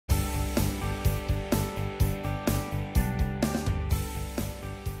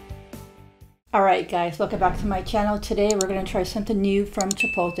Alright guys, welcome back to my channel. Today we're going to try something new from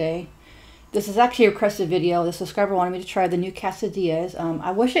Chipotle. This is actually a requested video. The subscriber wanted me to try the new quesadillas.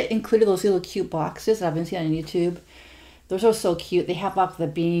 I wish it included those little cute boxes that I've been seeing on YouTube. Those are so cute. They have like the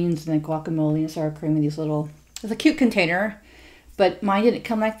beans and the guacamole and sour cream in these little... It's a cute container, but mine didn't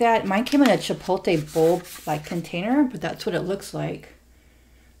come like that. Mine came in a Chipotle bowl like container, but that's what it looks like.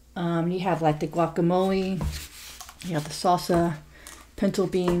 You have like the guacamole, you have the salsa, pinto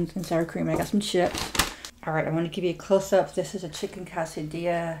beans, and sour cream. I got some chips. All right, I want to give you a close-up. This is a chicken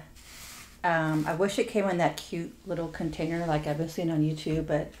quesadilla. I wish it came in that cute little container like I've been seeing on YouTube,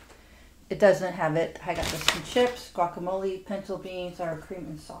 but it doesn't have it. I got some chips, guacamole, pinto beans, sour cream,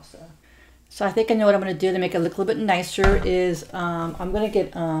 and salsa. So I think I know what I'm going to do to make it look a little bit nicer is I'm going to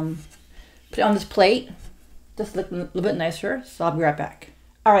get put it on this plate, just look a little bit nicer. So I'll be right back.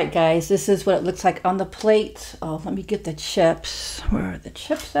 All right, guys, this is what it looks like on the plate. Oh, let me get the chips. Where are the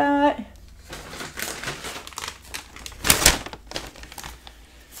chips at?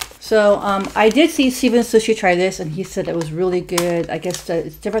 So I did see Steven Sushi try this, and he said it was really good. I guess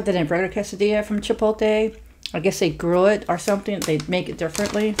it's different than a regular quesadilla from Chipotle. I guess they grill it or something. They make it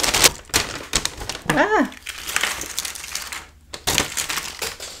differently. Ah!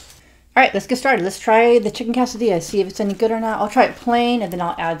 All right, let's get started. Let's try the chicken quesadilla, see if it's any good or not. I'll try it plain, and then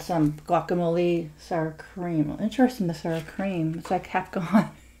I'll add some guacamole, sour cream. Interesting, the sour cream. It's like half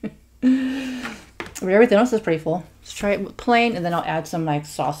gone. But everything else is pretty full. Let's try it plain, and then I'll add some like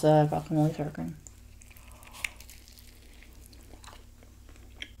salsa, guacamole, sour cream.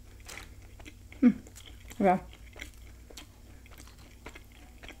 Okay.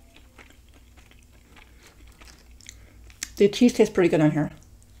 The cheese tastes pretty good on here.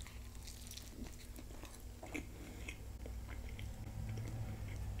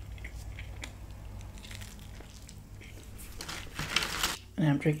 And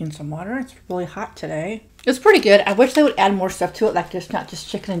I'm drinking some water. It's really hot today. It's pretty good. I wish they would add more stuff to it, like just not just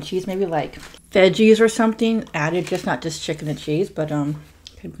chicken and cheese, maybe like veggies or something added, just not just chicken and cheese. But okay,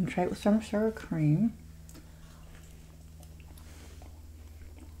 we can try it with some sour cream.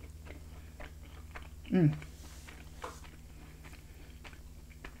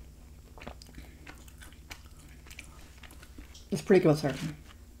 It's pretty good with sour cream.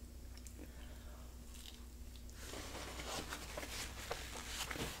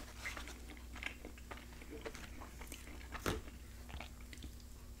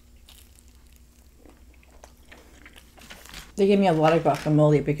 They gave me a lot of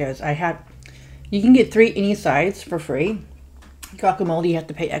guacamole because you can get 3 any sides for free. Guacamole you have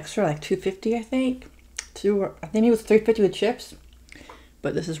to pay extra, like $2.50 I think. I think it was $3.50 with chips.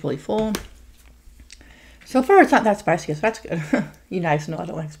 But this is really full. So far it's not that spicy, so that's good. You guys know I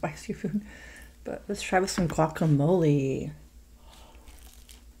don't like spicy food. But let's try with some guacamole.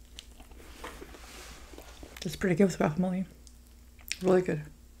 It's pretty good with guacamole. Really good.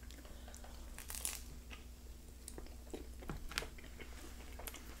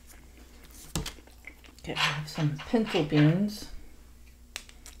 Okay, I have some pinto beans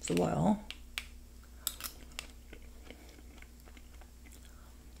as well.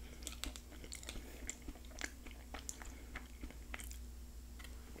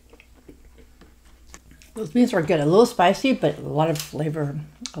 Those beans are good. A little spicy, but a lot of flavor.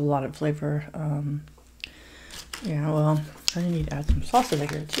 Yeah, well, I need to add some salsa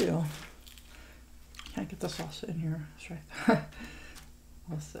here too. Can't get the salsa in here. Let's try that.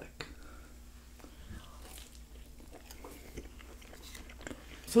 One sec.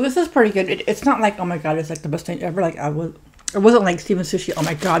 So this is pretty good. It's not like, oh my god, it's like the best thing ever. Like it wasn't like Steven Sushi. Oh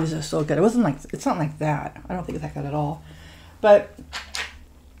my god, this is so good. It's not like that. I don't think it's like that at all. But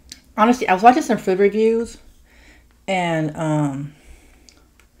honestly, I was watching some food reviews, and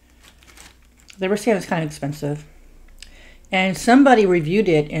they were saying it's kind of expensive. And somebody reviewed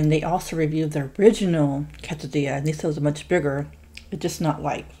it, and they also reviewed the original quesadilla, and they said it was much bigger. It's just not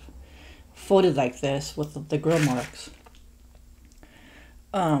like folded like this with the grill marks.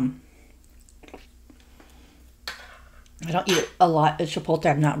 I don't eat it a lot at Chipotle.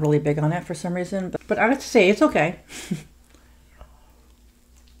 I'm not really big on it for some reason, but I have to say it's okay.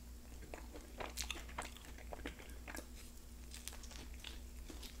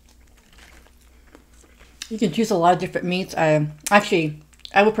 You can choose a lot of different meats. I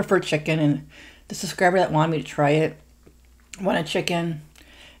would prefer chicken, and the subscriber that wanted me to try it wanted chicken.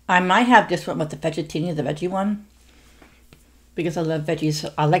 I might have this one with the fettuccine, the veggie one, because I love veggies.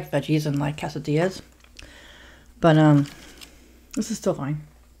 I like veggies and like quesadillas. But this is still fine.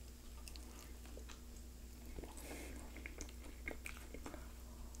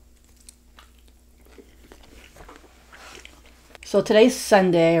 So today's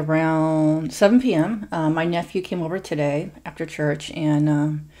Sunday around 7 p.m. My nephew came over today after church,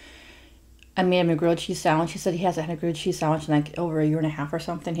 and I made him a grilled cheese sandwich. He said he hasn't had a grilled cheese sandwich in like over a year and a half or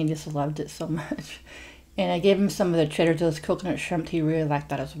something. He just loved it so much. And I gave him some of the Trader Joe's coconut shrimp. He really liked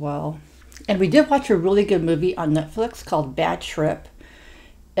that as well. And we did watch a really good movie on Netflix called Bad Trip.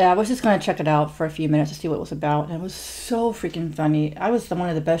 I was just going to check it out for a few minutes to see what it was about. And it was so freaking funny. One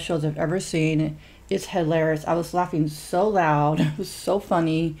of the best shows I've ever seen. It's hilarious. I was laughing so loud. It was so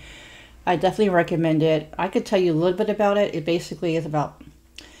funny. I definitely recommend it. I could tell you a little bit about it. It basically is about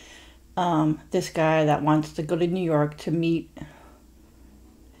this guy that wants to go to New York to meet.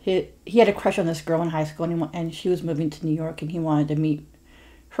 He had a crush on this girl in high school, and she was moving to New York, and he wanted to meet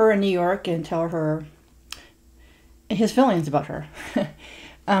her in New York and tell her his feelings about her.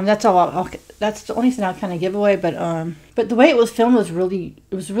 That's all. That's the only thing I'll kind of give away. But the way it was filmed was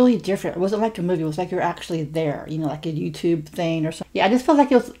really different. It wasn't like a movie. It was like you're actually there. You know, like a YouTube thing or something. Yeah, I just felt like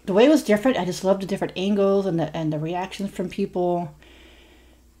the way it was different. I just loved the different angles and the reactions from people.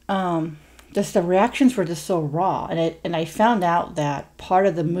 Just the reactions were just so raw, and I found out that part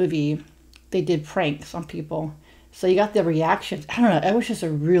of the movie they did pranks on people, so you got the reactions. I don't know. It was just a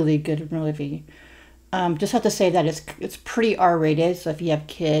really good movie. Just have to say that it's pretty R-rated, so if you have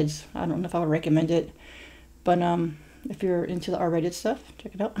kids, I don't know if I would recommend it, but if you're into the R-rated stuff,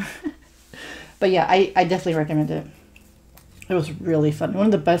 check it out. But yeah, I definitely recommend it. It was really fun. One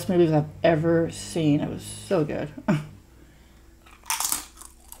of the best movies I've ever seen. It was so good.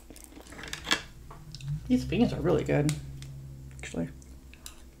 These beans are really good, actually.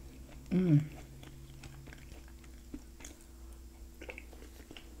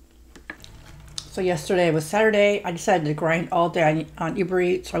 So yesterday was Saturday. I decided to grind all day on Uber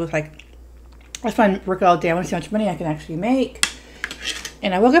Eats. So I was like, I was trying to work all day. I want to see how much money I can actually make.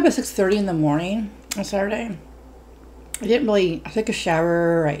 And I woke up at 6:30 in the morning on Saturday. I took a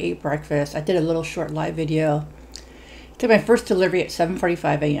shower. I ate breakfast. I did a little short live video. I took my first delivery at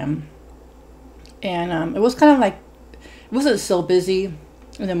 7:45 a.m. And it was kind of like, it wasn't so busy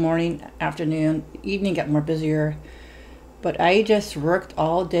in the morning, afternoon. Evening got more busier. But I just worked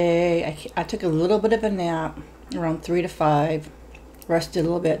all day. I took a little bit of a nap around 3 to 5. Rested a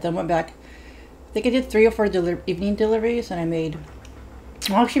little bit. Then went back. I think I did 3 or 4 evening deliveries. And I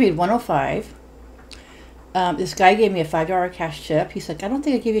actually made 105. This guy gave me a $5 cash tip. He's like, I don't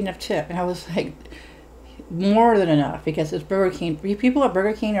think I gave you enough tip. And I was like, more than enough, because it's Burger King. People at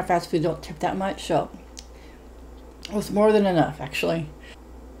Burger King or fast food don't tip that much, so it was more than enough, actually.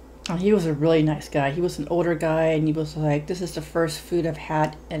 He was a really nice guy. He was an older guy, and he was like, this is the first food I've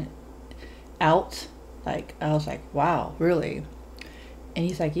had out. Like, I was like, wow, really? And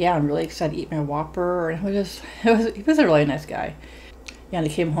he's like, yeah, I'm really excited to eat my Whopper. And he was a really nice guy. Yeah, and I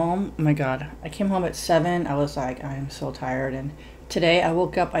came home. Oh my God, I came home at 7. I was like, I am so tired. And today I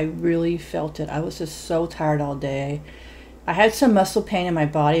woke up, I really felt it. I was just so tired all day. I had some muscle pain in my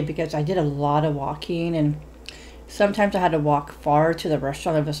body because I did a lot of walking, and sometimes I had to walk far to the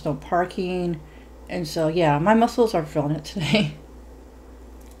restaurant if there's no parking. And so, yeah, my muscles are feeling it today.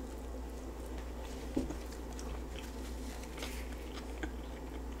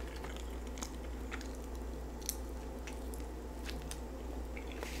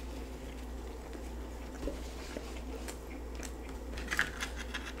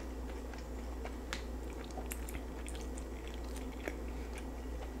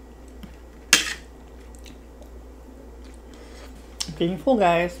 Getting full,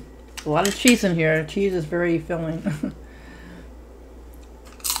 guys. A lot of cheese in here. Cheese is very filling.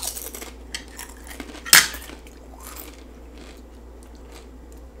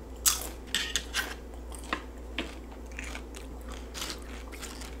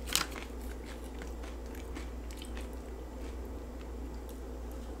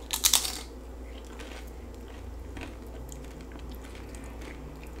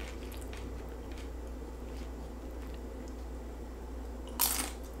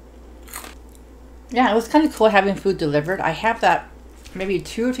 Yeah, it was kind of cool having food delivered. I have that maybe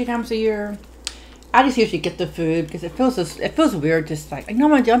 2 or 3 times a year. I just usually get the food because it feels weird. Just like, I'm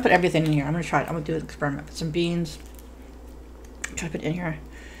gonna put everything in here. I'm gonna try it. I'm gonna do an experiment. Put some beans. Try to put it in here.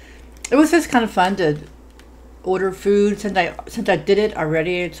 It was just kind of fun to order food since I did it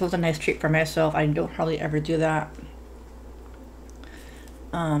already. So it was a nice treat for myself. I don't hardly ever do that.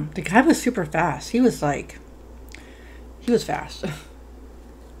 The guy was super fast. He was fast.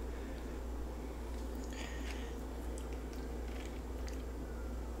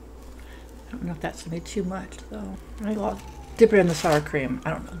 I don't know if that's gonna be too much though. Maybe I'll dip it in the sour cream.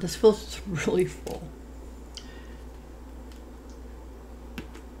 I don't know. This feels really full.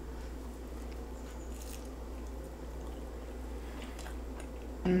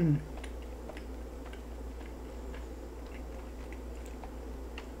 Mmm.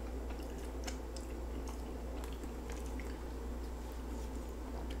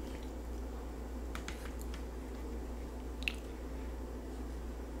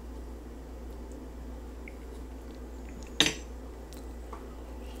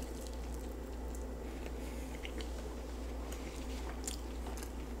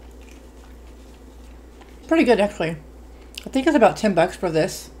 Pretty good, actually. I think it's about $10 for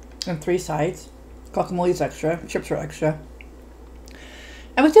this and 3 sides. Guacamole's extra, chips are extra.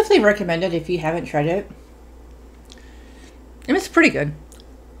 I would definitely recommend it if you haven't tried it. And it's pretty good.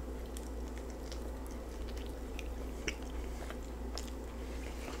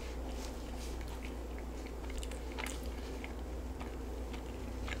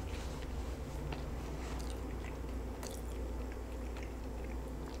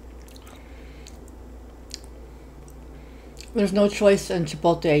 There's no choice in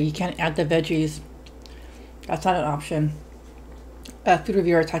Chipotle. You can't add the veggies. That's not an option. A food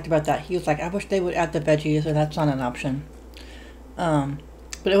reviewer talked about that. He was like, I wish they would add the veggies, or that's not an option. But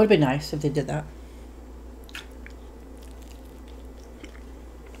it would be nice if they did that.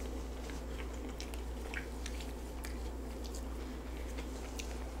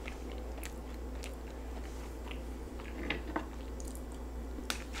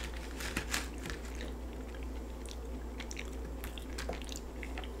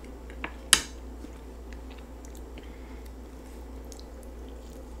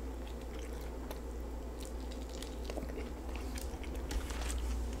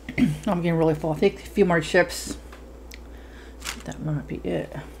 I'm getting really full. I think a few more chips. That might be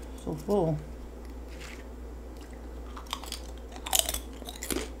it. So full.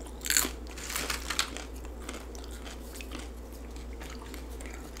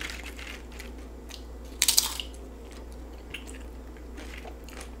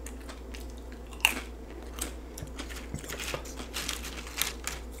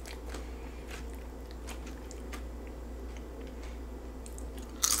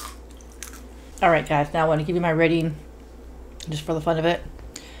 Alright guys, now I want to give you my rating just for the fun of it.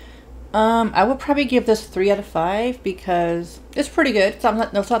 I would probably give this 3 out of 5 because it's pretty good. It's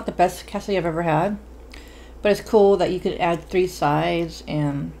not the best quesadilla I've ever had, but it's cool that you could add 3 sides,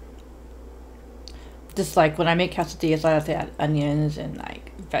 and just like when I make quesadillas, I have to add onions and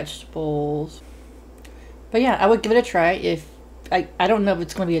like vegetables. But yeah, I would give it a try. If I don't know if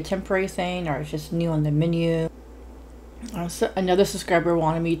it's going to be a temporary thing or it's just new on the menu. So another subscriber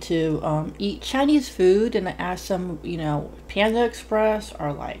wanted me to eat Chinese food, and I asked them, you know, Panda Express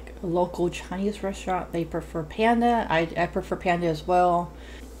or like a local Chinese restaurant. They prefer Panda. I prefer Panda as well.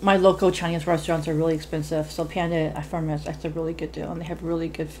 My local Chinese restaurants are really expensive, so Panda, I find that's a really good deal, and they have really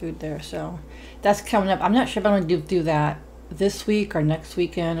good food there. So that's coming up. I'm not sure if I'm going to do that this week or next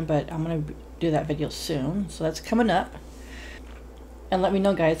weekend, but I'm going to do that video soon. So that's coming up. And let me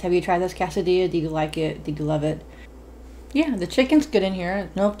know, guys, have you tried this quesadilla? Do you like it? Did you love it? Yeah, the chicken's good in here.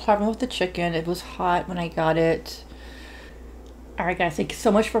 No problem with the chicken. It was hot when I got it. Alright guys, thank you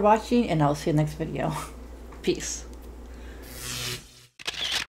so much for watching, and I'll see you in the next video. Peace.